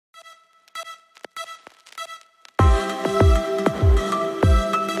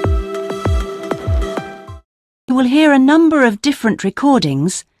will hear a number of different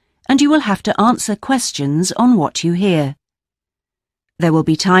recordings and you will have to answer questions on what you hear. There will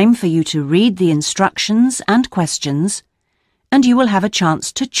be time for you to read the instructions and questions, and you will have a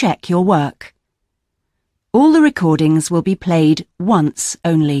chance to check your work. All the recordings will be played once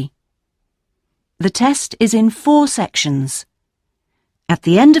only. The test is in 4 sections. At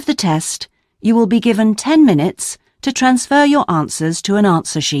the end of the test, you will be given 10 minutes to transfer your answers to an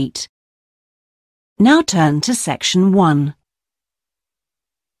answer sheet. Now turn to Section 1.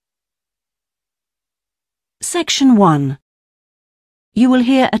 Section 1. You will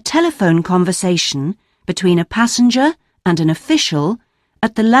hear a telephone conversation between a passenger and an official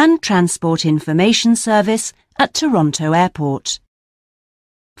at the Land Transport Information Service at Toronto Airport.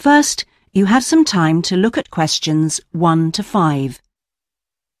 First, you have some time to look at questions 1 to 5.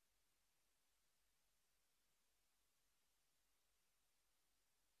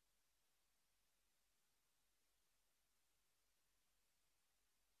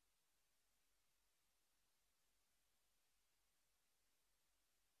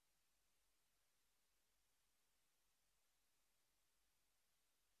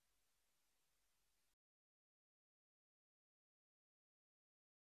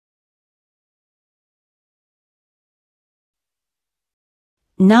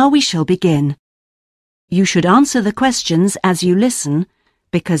 Now we shall begin. You should answer the questions as you listen,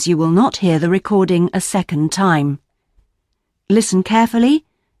 because you will not hear the recording a second time. Listen carefully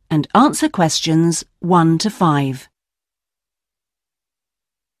and answer questions 1 to 5.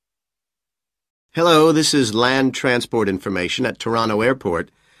 Hello, this is Land Transport Information at Toronto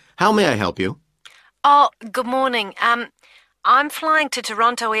Airport. How may I help you? Oh, good morning. I'm flying to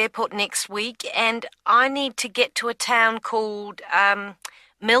Toronto Airport next week and I need to get to a town called,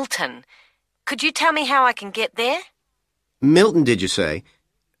 Milton. Could you tell me how I can get there? Milton, did you say?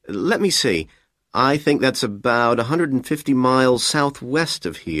 Let me see. I think that's about 150 miles southwest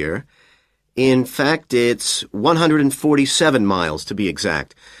of here. In fact, it's 147 miles to be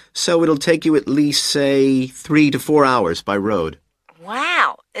exact. So it'll take you at least, say, 3 to 4 hours by road.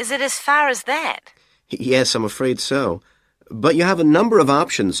 Wow, is it as far as that? Yes, I'm afraid so. But you have a number of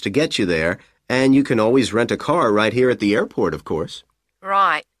options to get you there, and you can always rent a car right here at the airport, of course.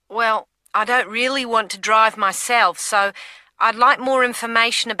 Right. Well, I don't really want to drive myself, so I'd like more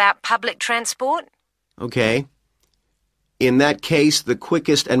information about public transport. Okay. In that case, the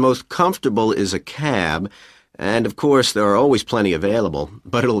quickest and most comfortable is a cab, and of course there are always plenty available,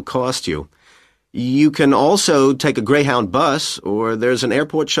 but it'll cost you. You can also take a Greyhound bus, or there's an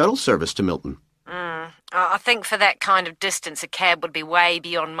airport shuttle service to Milton. I think for that kind of distance a cab would be way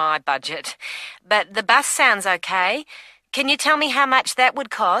beyond my budget. But the bus sounds okay. Can you tell me how much that would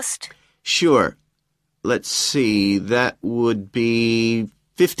cost? Sure. Let's see, that would be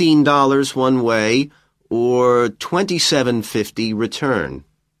 $15 one way or $27.50 return.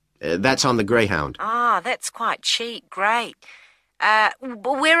 That's on the Greyhound. Ah, that's quite cheap. Great.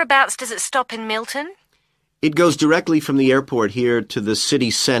 Whereabouts does it stop in Milton? It goes directly from the airport here to the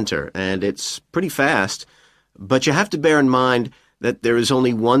city center, and it's pretty fast. But you have to bear in mind that there is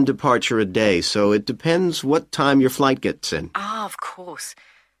only one departure a day, so it depends what time your flight gets in. Ah, of course.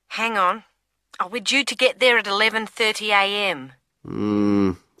 Hang on. Oh, we're due to get there at 11:30 a.m.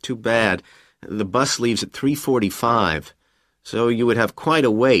 Too bad. The bus leaves at 3:45, so you would have quite a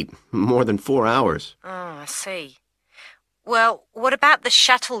wait, more than 4 hours. Oh, I see. Well, what about the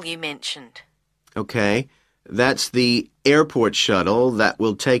shuttle you mentioned? Okay, that's the airport shuttle that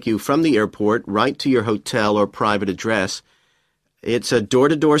will take you from the airport right to your hotel or private address. It's a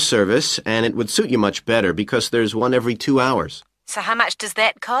door-to-door service, and it would suit you much better because there's one every 2 hours. So how much does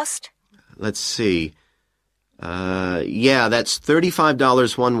that cost? Let's see. Yeah, that's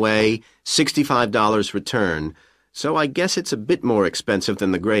 $35 one way, $65 return. So I guess it's a bit more expensive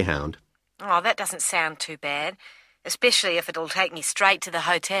than the Greyhound. Oh, that doesn't sound too bad, especially if it'll take me straight to the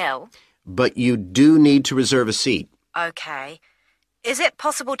hotel. But you do need to reserve a seat. Okay. Is it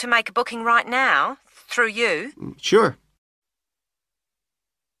possible to make a booking right now, through you? Sure.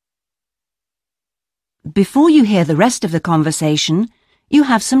 Before you hear the rest of the conversation, you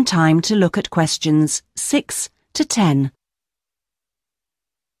have some time to look at questions 6 to 10.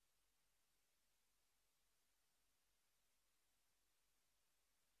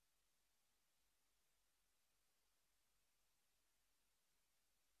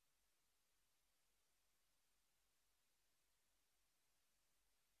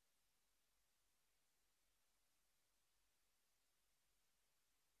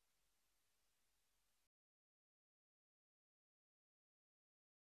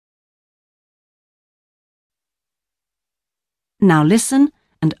 Now listen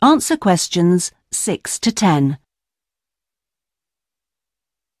and answer questions 6 to 10.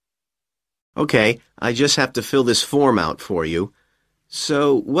 Okay, I just have to fill this form out for you.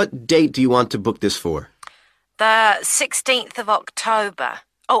 So, what date do you want to book this for? The 16th of October.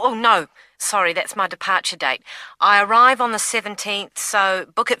 Oh, no. Sorry, that's my departure date. I arrive on the 17th, so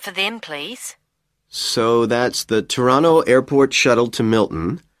book it for them, please. So that's the Toronto Airport shuttle to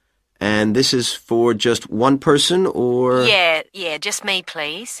Milton. And this is for just one person, or? Yeah, just me,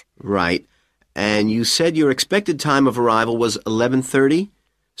 please. Right. And you said your expected time of arrival was 11:30?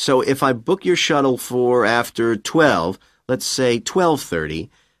 So if I book your shuttle for after 12, let's say 12:30,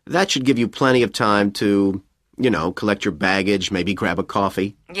 that should give you plenty of time to, collect your baggage, maybe grab a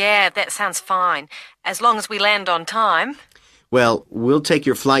coffee. Yeah, that sounds fine. As long as we land on time. Well, we'll take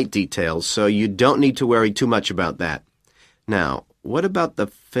your flight details, so you don't need to worry too much about that. Now, what about the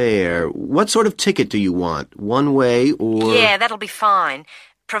fare? What sort of ticket do you want? One way or... Yeah, that'll be fine,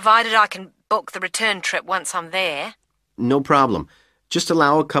 provided I can book the return trip once I'm there. No problem. Just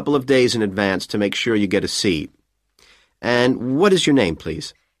allow a couple of days in advance to make sure you get a seat. And what is your name,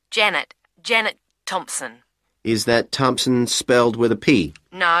 please? Janet Thompson. Is that Thompson spelled with a P?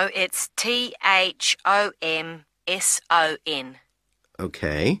 No, it's Thomson.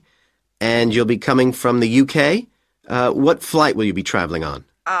 Okay. And you'll be coming from the UK? What flight will you be traveling on?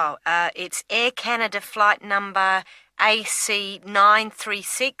 It's Air Canada flight number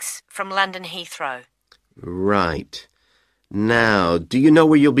AC936 from London Heathrow. Right. Now, do you know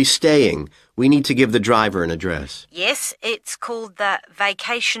where you'll be staying? We need to give the driver an address. Yes, it's called the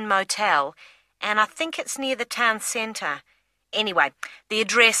Vacation Motel, and I think it's near the town centre. Anyway, the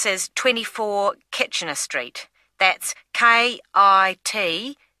address is 24 Kitchener Street. That's Kitchener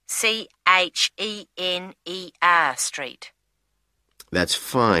Street. That's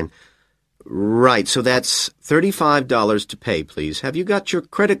fine. Right, so that's $35 to pay, please. Have you got your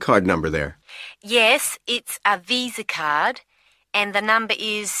credit card number there? Yes, it's a Visa card, and the number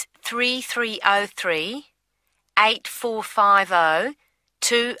is 3303 8450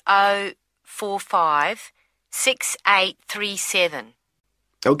 2045 6837.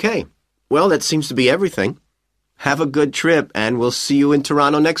 Okay. Well, that seems to be everything. Have a good trip, and we'll see you in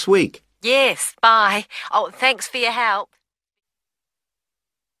Toronto next week. Yes, bye. Oh, thanks for your help.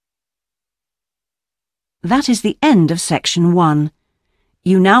 That is the end of section 1.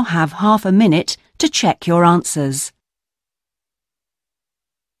 You now have half a minute to check your answers.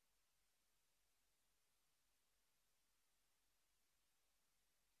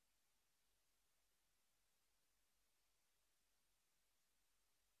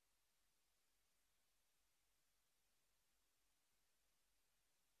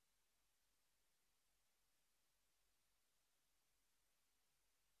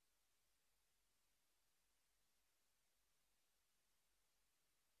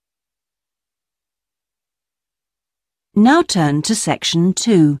 Now turn to section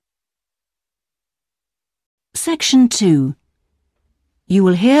 2. Section 2. You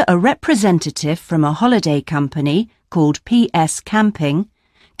will hear a representative from a holiday company called PS Camping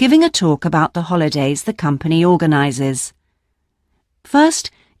giving a talk about the holidays the company organises.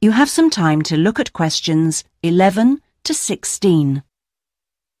 First, you have some time to look at questions 11 to 16.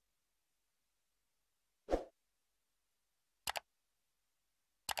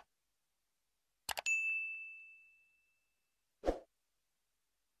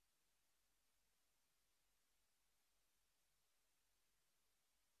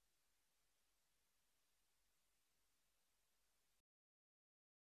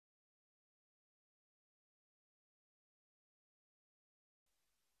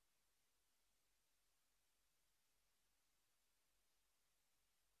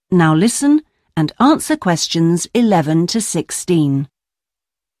 Now listen and answer questions 11 to 16.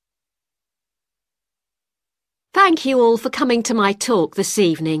 Thank you all for coming to my talk this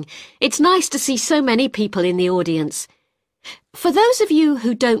evening. It's nice to see so many people in the audience. For those of you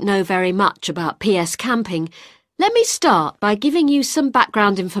who don't know very much about PS Camping, let me start by giving you some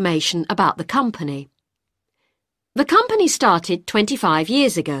background information about the company. The company started 25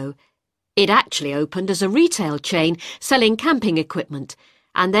 years ago. It actually opened as a retail chain selling camping equipment,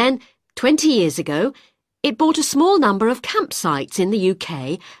 and then, 20 years ago, it bought a small number of campsites in the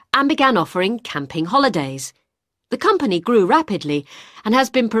UK and began offering camping holidays. The company grew rapidly and has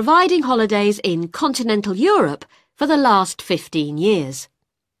been providing holidays in continental Europe for the last 15 years.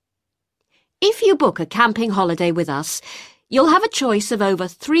 If you book a camping holiday with us, you'll have a choice of over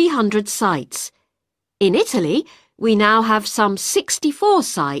 300 sites. In Italy, we now have some 64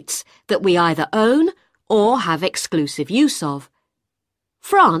 sites that we either own or have exclusive use of.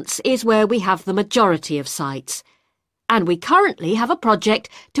 France is where we have the majority of sites, and we currently have a project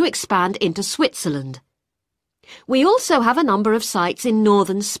to expand into Switzerland. We also have a number of sites in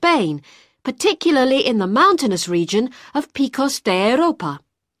northern Spain, particularly in the mountainous region of Picos de Europa.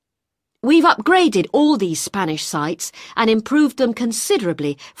 We've upgraded all these Spanish sites and improved them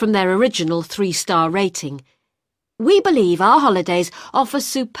considerably from their original 3-star rating. We believe our holidays offer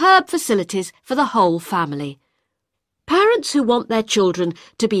superb facilities for the whole family. Parents who want their children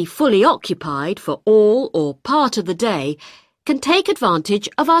to be fully occupied for all or part of the day can take advantage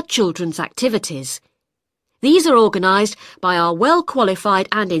of our children's activities. These are organised by our well-qualified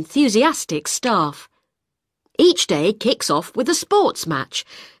and enthusiastic staff. Each day kicks off with a sports match,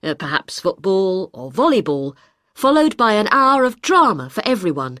 perhaps football or volleyball, followed by an hour of drama for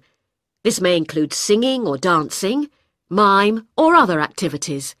everyone. This may include singing or dancing, mime or other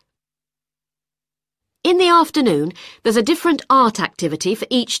activities. In the afternoon, there's a different art activity for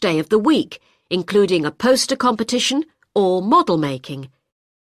each day of the week, including a poster competition or model making.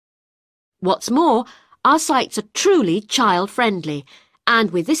 What's more, our sites are truly child-friendly, and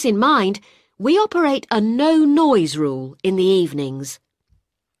with this in mind, we operate a no-noise rule in the evenings.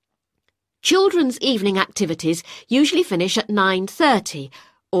 Children's evening activities usually finish at 9:30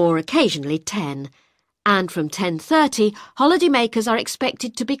 or occasionally 10, and from 10:30 holidaymakers are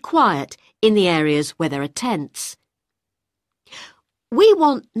expected to be quiet in the areas where there are tents. We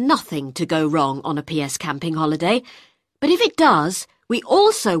want nothing to go wrong on a PS camping holiday, but if it does, we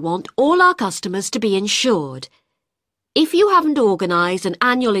also want all our customers to be insured. If you haven't organised an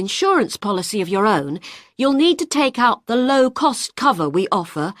annual insurance policy of your own, you'll need to take out the low-cost cover we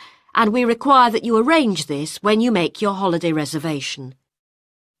offer, and we require that you arrange this when you make your holiday reservation.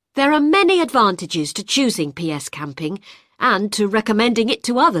 There are many advantages to choosing PS Camping and to recommending it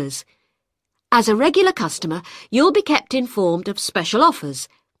to others. As a regular customer, you'll be kept informed of special offers,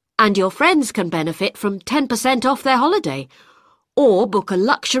 and your friends can benefit from 10% off their holiday, or book a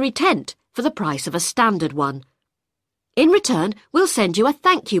luxury tent for the price of a standard one. In return, we'll send you a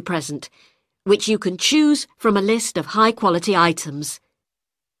thank you present, which you can choose from a list of high-quality items.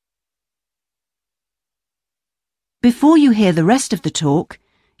 Before you hear the rest of the talk,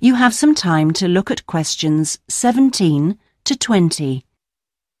 you have some time to look at questions 17 to 20.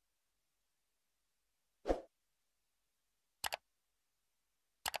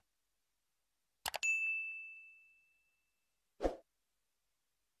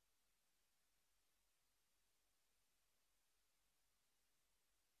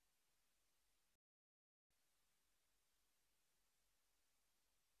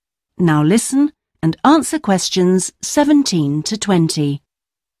 Now listen and answer questions 17 to 20.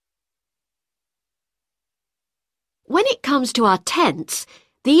 When it comes to our tents,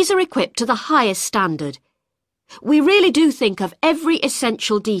 these are equipped to the highest standard. We really do think of every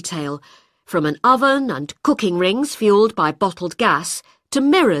essential detail, from an oven and cooking rings fuelled by bottled gas to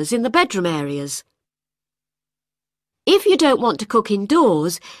mirrors in the bedroom areas. If you don't want to cook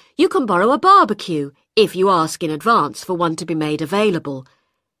indoors, you can borrow a barbecue if you ask in advance for one to be made available.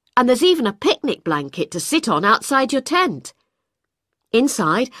 And there's even a picnic blanket to sit on outside your tent.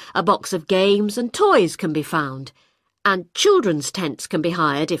 Inside, a box of games and toys can be found, and children's tents can be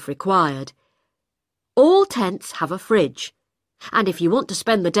hired if required. All tents have a fridge, and if you want to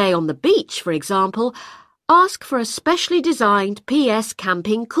spend the day on the beach, for example, ask for a specially designed PS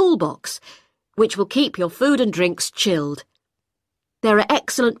Camping cool box, which will keep your food and drinks chilled. There are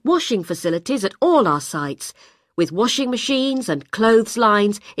excellent washing facilities at all our sites, with washing machines and clothes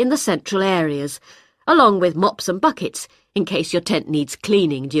lines in the central areas, along with mops and buckets in case your tent needs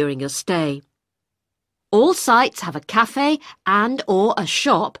cleaning during your stay. All sites have a cafe and/or a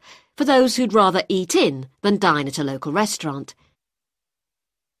shop for those who'd rather eat in than dine at a local restaurant.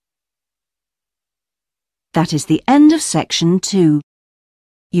 That is the end of section 2.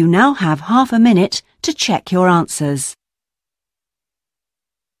 You now have half a minute to check your answers.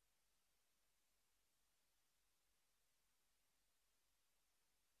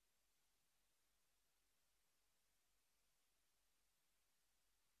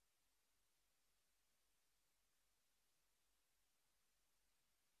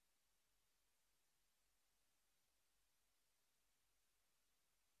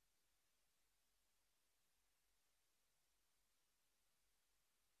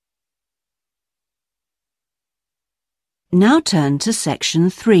 Now turn to section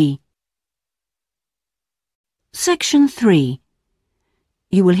 3. Section 3.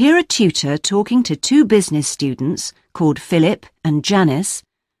 You will hear a tutor talking to 2 business students called Philip and Janice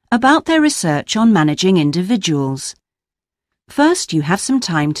about their research on managing individuals. First, you have some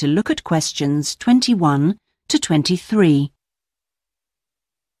time to look at questions 21 to 23.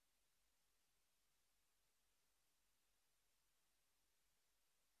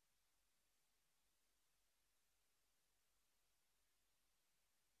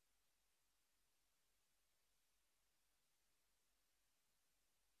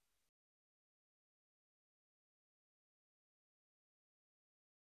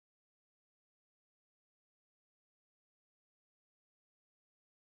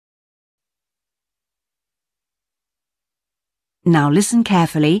 Now listen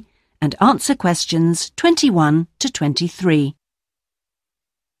carefully and answer questions 21 to 23.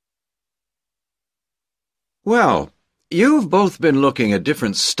 Well, you've both been looking at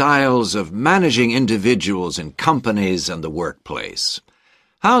different styles of managing individuals in companies and the workplace.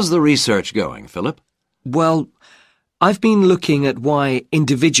 How's the research going, Philip? Well, I've been looking at why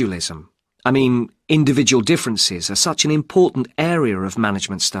individual differences are such an important area of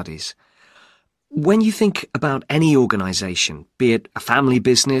management studies. When you think about any organisation, be it a family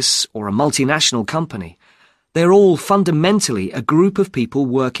business or a multinational company, they're all fundamentally a group of people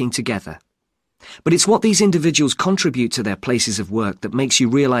working together. But it's what these individuals contribute to their places of work that makes you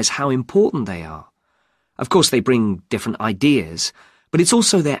realise how important they are. Of course, they bring different ideas, but it's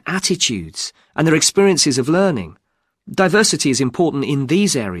also their attitudes and their experiences of learning. Diversity is important in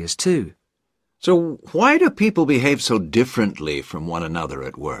these areas too. So why do people behave so differently from one another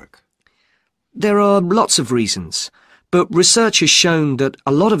at work? There are lots of reasons, but research has shown that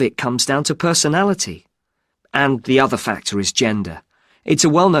a lot of it comes down to personality. And the other factor is gender. It's a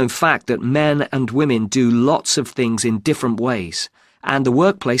well-known fact that men and women do lots of things in different ways, and the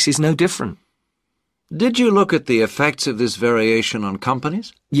workplace is no different. Did you look at the effects of this variation on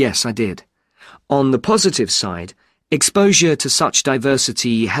companies? Yes, I did. On the positive side, exposure to such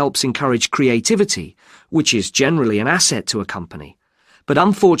diversity helps encourage creativity, which is generally an asset to a company. But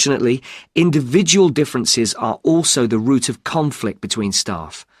unfortunately, individual differences are also the root of conflict between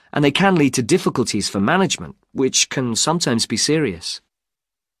staff, and they can lead to difficulties for management, which can sometimes be serious.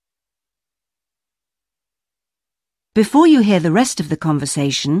 Before you hear the rest of the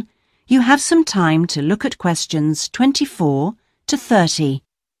conversation, you have some time to look at questions 24 to 30.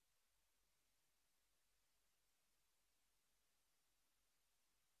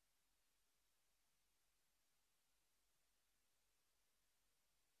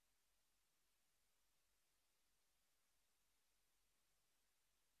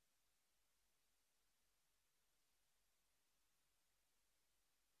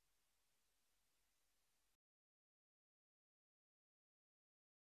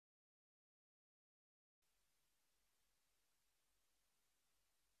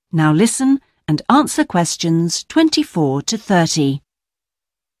 Now listen and answer questions 24 to 30.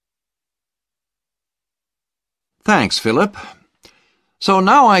 Thanks, Philip. So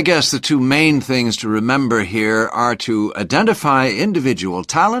now I guess the two main things to remember here are to identify individual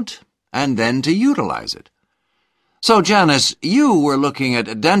talent and then to utilize it. So, Janice, you were looking at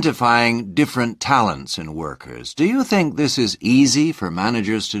identifying different talents in workers. Do you think this is easy for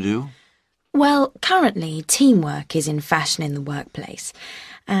managers to do? Well, currently, teamwork is in fashion in the workplace.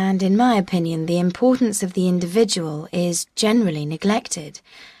 And in my opinion, the importance of the individual is generally neglected.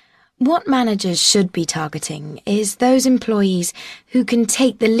 What managers should be targeting is those employees who can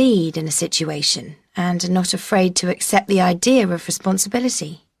take the lead in a situation and are not afraid to accept the idea of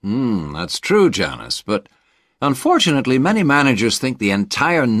responsibility. That's true, Janice, but unfortunately many managers think the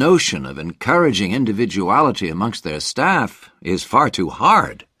entire notion of encouraging individuality amongst their staff is far too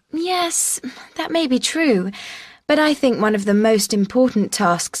hard. Yes, that may be true. But I think one of the most important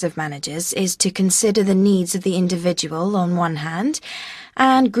tasks of managers is to consider the needs of the individual on one hand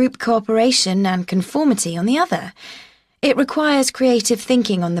and group cooperation and conformity on the other. It requires creative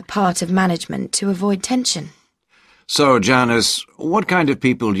thinking on the part of management to avoid tension. So, Janice, what kind of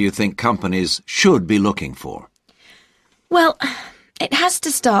people do you think companies should be looking for? Well, it has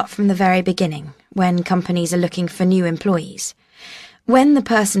to start from the very beginning, when companies are looking for new employees. When the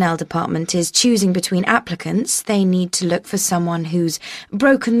personnel department is choosing between applicants, they need to look for someone who's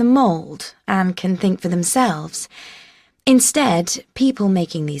broken the mould and can think for themselves. Instead, people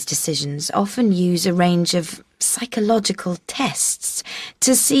making these decisions often use a range of psychological tests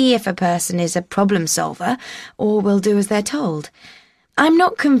to see if a person is a problem solver or will do as they're told. I'm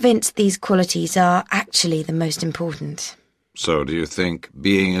not convinced these qualities are actually the most important. So do you think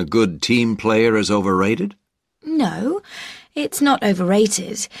being a good team player is overrated? No, it's not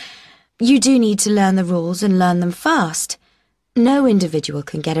overrated. You do need to learn the rules and learn them fast. No individual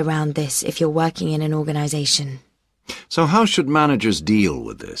can get around this if you're working in an organisation. So how should managers deal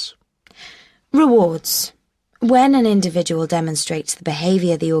with this? Rewards. When an individual demonstrates the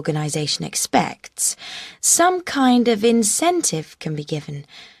behaviour the organisation expects, some kind of incentive can be given.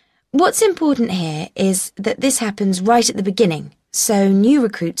 What's important here is that this happens right at the beginning, so new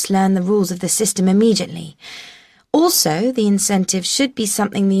recruits learn the rules of the system immediately. Also, the incentive should be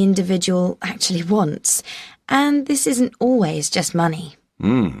something the individual actually wants, and this isn't always just money.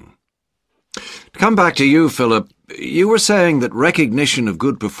 To come back to you, Philip, you were saying that recognition of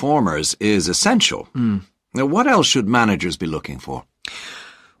good performers is essential. Now, what else should managers be looking for?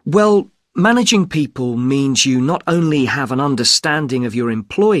 Well, Managing people means you not only have an understanding of your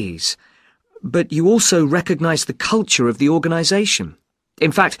employees, but you also recognise the culture of the organisation.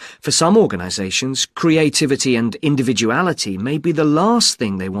 In fact, for some organisations, creativity and individuality may be the last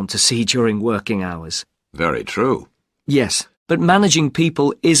thing they want to see during working hours. Very true. Yes, but managing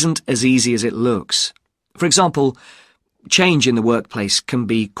people isn't as easy as it looks. For example, change in the workplace can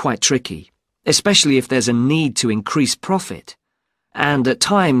be quite tricky, especially if there's a need to increase profit. And at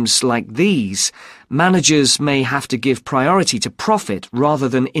times like these, managers may have to give priority to profit rather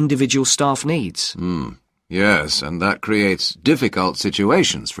than individual staff needs. Yes, and that creates difficult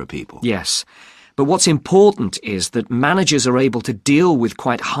situations for people. Yes, but what's important is that managers are able to deal with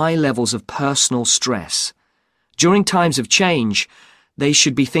quite high levels of personal stress. During times of change, they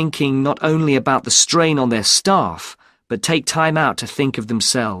should be thinking not only about the strain on their staff, but take time out to think of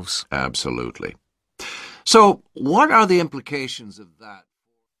themselves. Absolutely. So, what are the implications of that?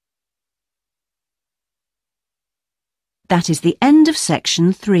 That is the end of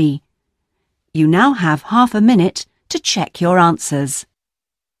section 3. You now have half a minute to check your answers.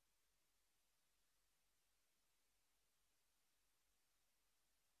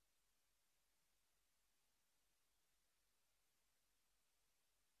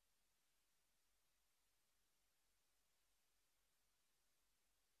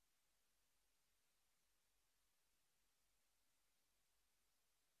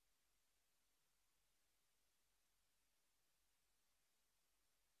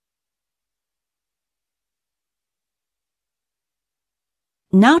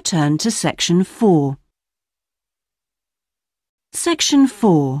 Now turn to section 4. Section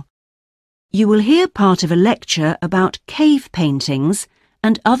 4. You will hear part of a lecture about cave paintings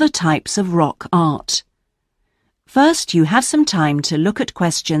and other types of rock art. First, you have some time to look at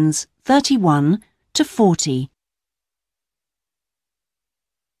questions 31 to 40.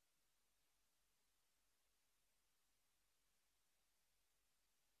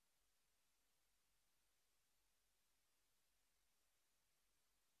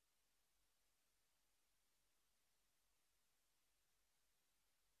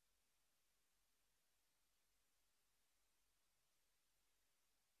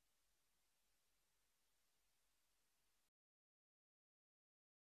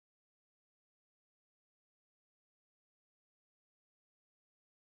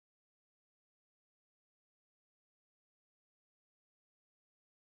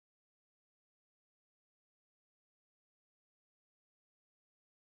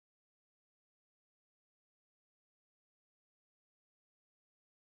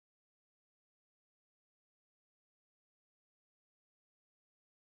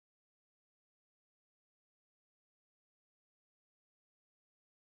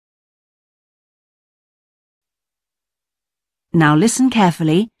 Now listen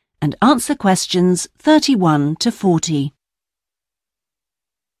carefully and answer questions 31 to 40.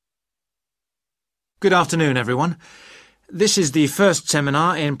 Good afternoon, everyone. This is the first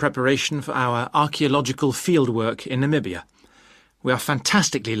seminar in preparation for our archaeological fieldwork in Namibia. We are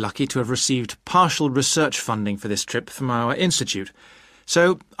fantastically lucky to have received partial research funding for this trip from our institute,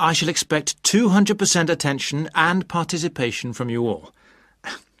 so I shall expect 200% attention and participation from you all.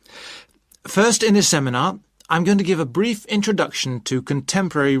 First in this seminar, I'm going to give a brief introduction to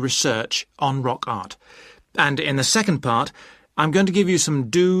contemporary research on rock art, and in the second part, I'm going to give you some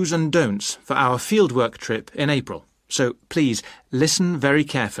do's and don'ts for our fieldwork trip in April, so please listen very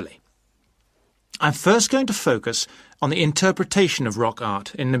carefully. I'm first going to focus on the interpretation of rock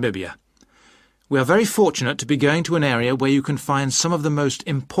art in Namibia. We are very fortunate to be going to an area where you can find some of the most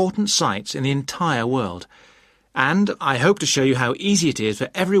important sites in the entire world, and I hope to show you how easy it is for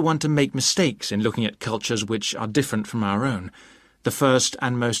everyone to make mistakes in looking at cultures which are different from our own, the first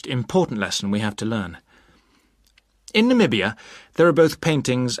and most important lesson we have to learn. In Namibia, there are both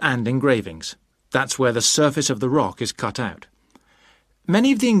paintings and engravings. That's where the surface of the rock is cut out.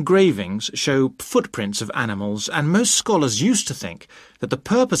 Many of the engravings show footprints of animals, and most scholars used to think that the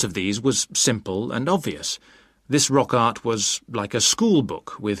purpose of these was simple and obvious. This rock art was like a school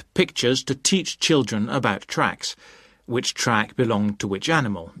book with pictures to teach children about tracks, which track belonged to which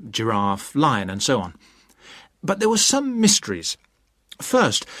animal, giraffe, lion, and so on. But there were some mysteries.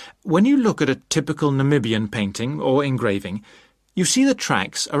 First, when you look at a typical Namibian painting or engraving, you see the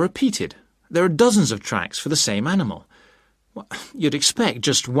tracks are repeated. There are dozens of tracks for the same animal. Well, you'd expect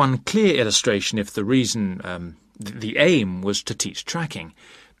just one clear illustration if the reason, the aim was to teach tracking.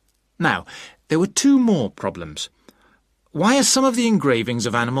 Now, there were two more problems. Why are some of the engravings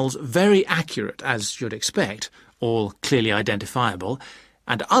of animals very accurate, as you'd expect, all clearly identifiable,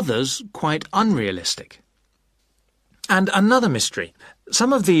 and others quite unrealistic? And another mystery.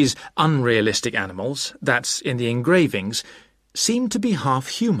 Some of these unrealistic animals, that's in the engravings, seem to be half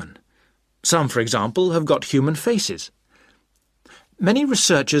human. Some, for example, have got human faces. Many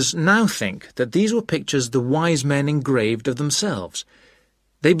researchers now think that these were pictures the wise men engraved of themselves.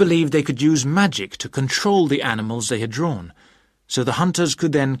 They believed they could use magic to control the animals they had drawn, so the hunters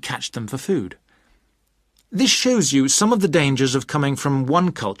could then catch them for food. This shows you some of the dangers of coming from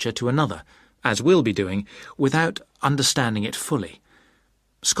one culture to another, as we'll be doing, without understanding it fully.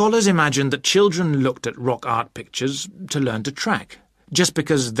 Scholars imagined that children looked at rock art pictures to learn to track, just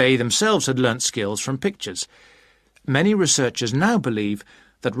because they themselves had learnt skills from pictures. Many researchers now believe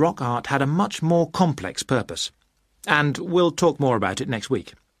that rock art had a much more complex purpose, and we'll talk more about it next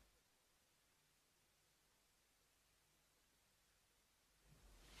week.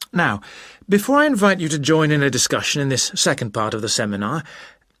 Now, before I invite you to join in a discussion in this second part of the seminar,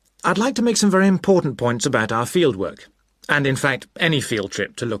 I'd like to make some very important points about our fieldwork, and in fact any field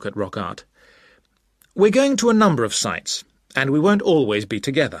trip to look at rock art. We're going to a number of sites, and we won't always be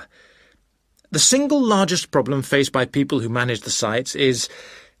together. The single largest problem faced by people who manage the sites is,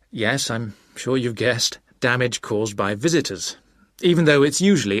 yes, I'm sure you've guessed, damage caused by visitors, even though it's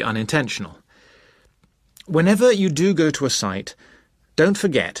usually unintentional. Whenever you do go to a site, don't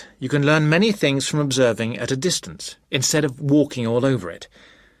forget you can learn many things from observing at a distance, instead of walking all over it.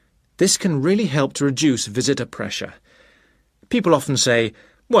 This can really help to reduce visitor pressure. People often say,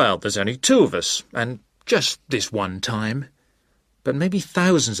 well, there's only 2 of us, and just this one time. But maybe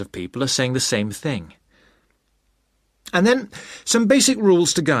thousands of people are saying the same thing. And then, some basic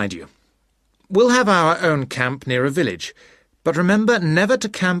rules to guide you. We'll have our own camp near a village, but remember never to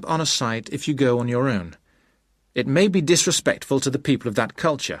camp on a site if you go on your own. It may be disrespectful to the people of that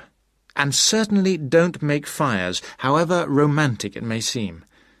culture, and certainly don't make fires, however romantic it may seem.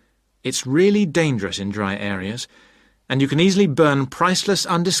 It's really dangerous in dry areas, and you can easily burn priceless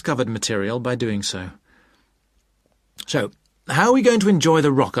undiscovered material by doing so. So, how are we going to enjoy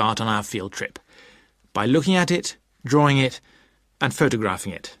the rock art on our field trip? By looking at it, drawing it, and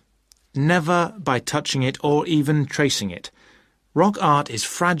photographing it. Never by touching it or even tracing it. Rock art is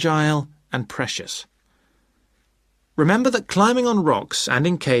fragile and precious. Remember that climbing on rocks and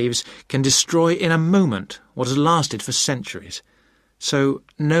in caves can destroy in a moment what has lasted for centuries. So,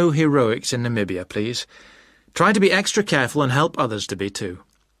 no heroics in Namibia, please. Try to be extra careful and help others to be too.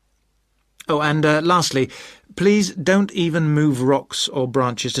 Oh, and lastly, please don't even move rocks or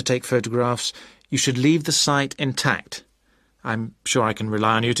branches to take photographs. You should leave the site intact. I'm sure I can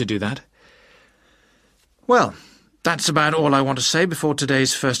rely on you to do that. Well, that's about all I want to say before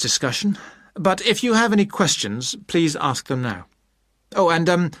today's first discussion. But if you have any questions, please ask them now. Oh,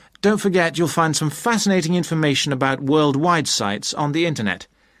 and don't forget you'll find some fascinating information about worldwide sites on the internet.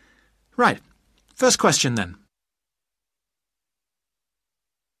 Right, first question then.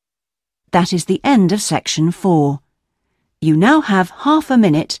 That is the end of section 4. You now have half a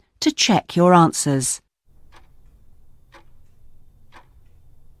minute to check your answers.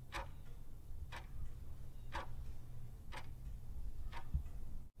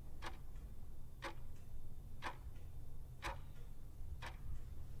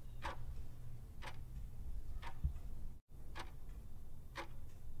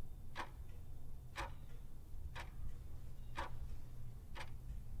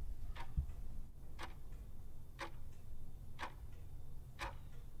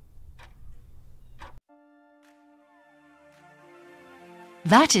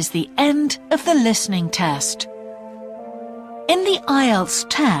 That is the end of the listening test. In the IELTS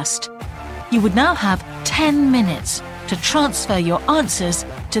test, you would now have 10 minutes to transfer your answers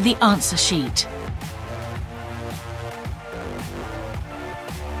to the answer sheet.